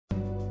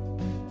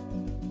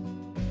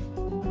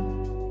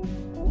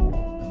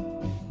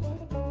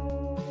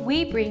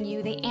we bring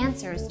you the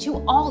answers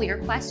to all your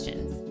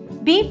questions.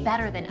 Be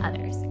better than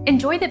others.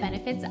 Enjoy the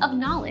benefits of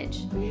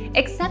knowledge.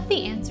 Accept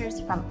the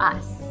answers from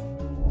us.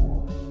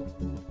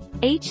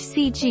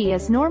 HCG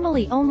is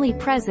normally only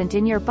present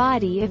in your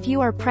body if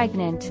you are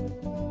pregnant.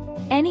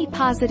 Any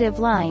positive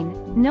line,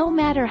 no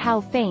matter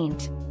how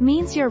faint,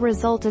 means your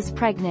result is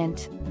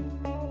pregnant.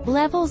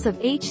 Levels of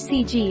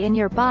HCG in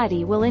your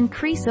body will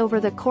increase over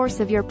the course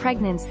of your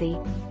pregnancy.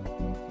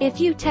 If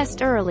you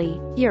test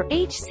early, your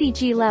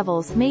HCG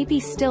levels may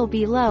still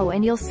be low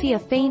and you'll see a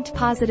faint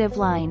positive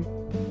line.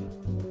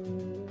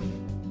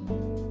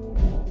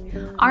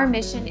 Our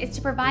mission is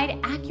to provide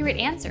accurate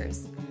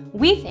answers.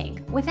 We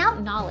think,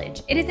 without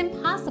knowledge, it is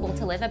impossible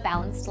to live a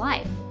balanced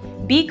life.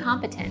 Be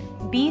competent,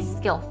 be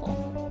skillful.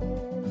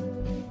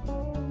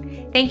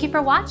 Thank you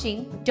for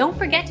watching. Don't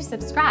forget to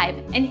subscribe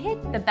and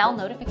hit the bell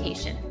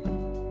notification.